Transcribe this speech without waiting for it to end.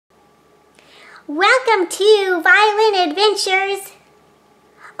Welcome to Violin Adventures.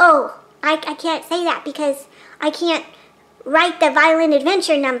 Oh, I can't say that because I can't write the violin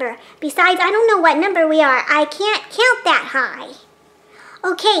adventure number. Besides, I don't know what number we are. I can't count that high.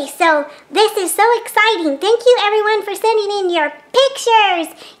 Okay, so this is so exciting. Thank you everyone for sending in your pictures.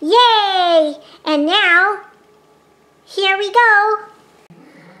 Yay! And now, here we go.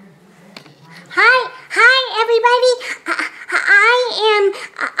 Hi everybody.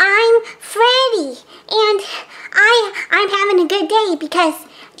 I'm Freddie, and I'm having a good day because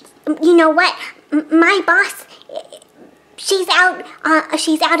you know what? My boss, she's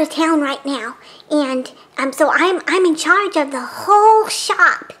out of town right now, and so I'm in charge of the whole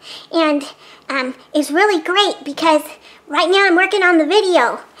shop, and it's really great because right now I'm working on the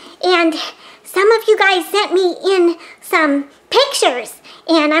video, and some of you guys sent me in some pictures,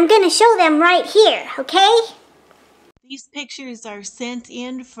 and I'm gonna show them right here, okay? These pictures are sent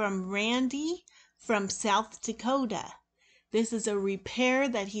in from Randy from South Dakota. This is a repair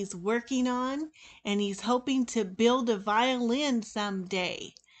that he's working on, and he's hoping to build a violin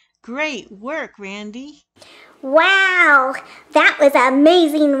someday. Great work, Randy. Wow, that was an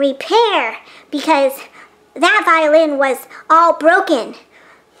amazing repair because that violin was all broken.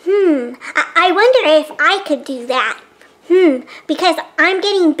 I wonder if I could do that. Because I'm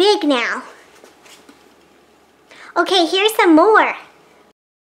getting big now. Okay, here's some more.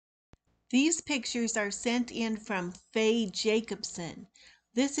 These pictures are sent in from Faye Jacobson.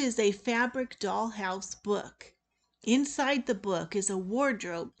 This is a fabric dollhouse book. Inside the book is a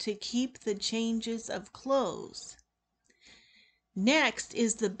wardrobe to keep the changes of clothes. Next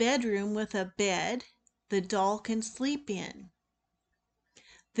is the bedroom with a bed the doll can sleep in.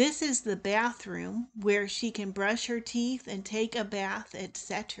 This is the bathroom where she can brush her teeth and take a bath,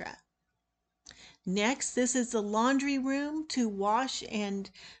 etc. Next, this is the laundry room to wash and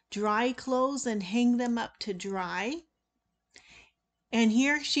dry clothes and hang them up to dry. And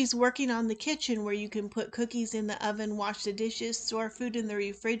here she's working on the kitchen where you can put cookies in the oven, wash the dishes, store food in the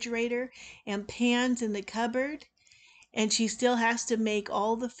refrigerator, and pans in the cupboard. And she still has to make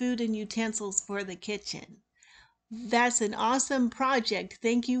all the food and utensils for the kitchen. That's an awesome project.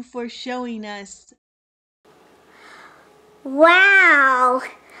 Thank you for showing us. Wow,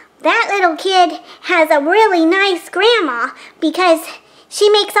 that little kid has a really nice grandma because she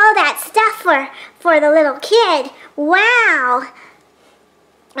makes all that stuff for the little kid. Wow.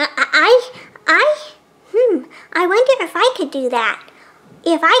 I wonder if I could do that.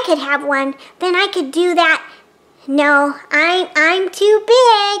 If I could have one, then I could do that. No, I'm too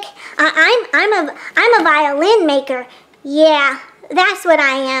big. I'm a violin maker. Yeah, that's what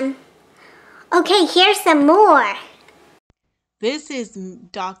I am. Okay, here's some more. This is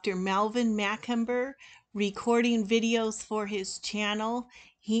Dr. Melvin Macumber recording videos for his channel.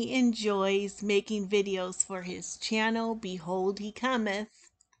 He enjoys making videos for his channel. Behold, he cometh.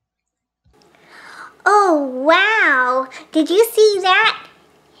 Oh, wow. Did you see that?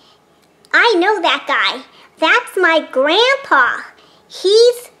 I know that guy. That's my grandpa.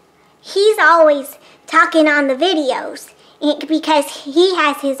 He's always talking on the videos because he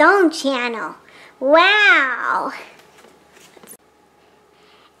has his own channel. Wow.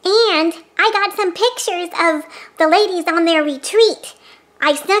 And I got some pictures of the ladies on their retreat.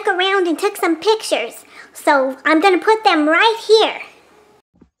 I snuck around and took some pictures, so I'm going to put them right here.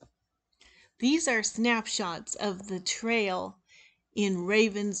 These are snapshots of the trail in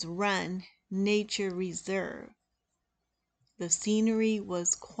Raven's Run Nature Reserve. The scenery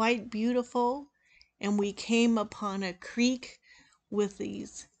was quite beautiful, and we came upon a creek with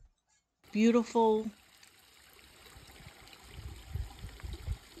these beautiful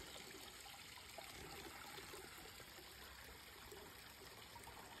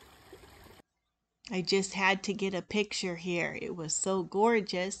I just had to get a picture here. It was so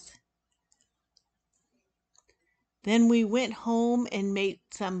gorgeous. Then we went home and made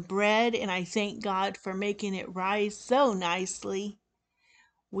some bread, and I thank God for making it rise so nicely.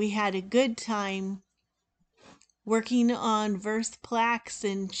 We had a good time working on verse plaques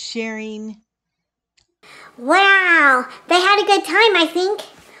and sharing. Wow, they had a good time, I think.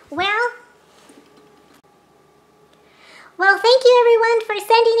 Well, thank you everyone for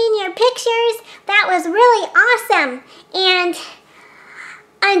sending in your pictures. That was really awesome. And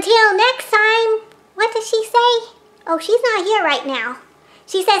until next time, what does she say? Oh, she's not here right now.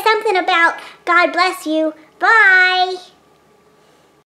 She says something about God bless you. Bye.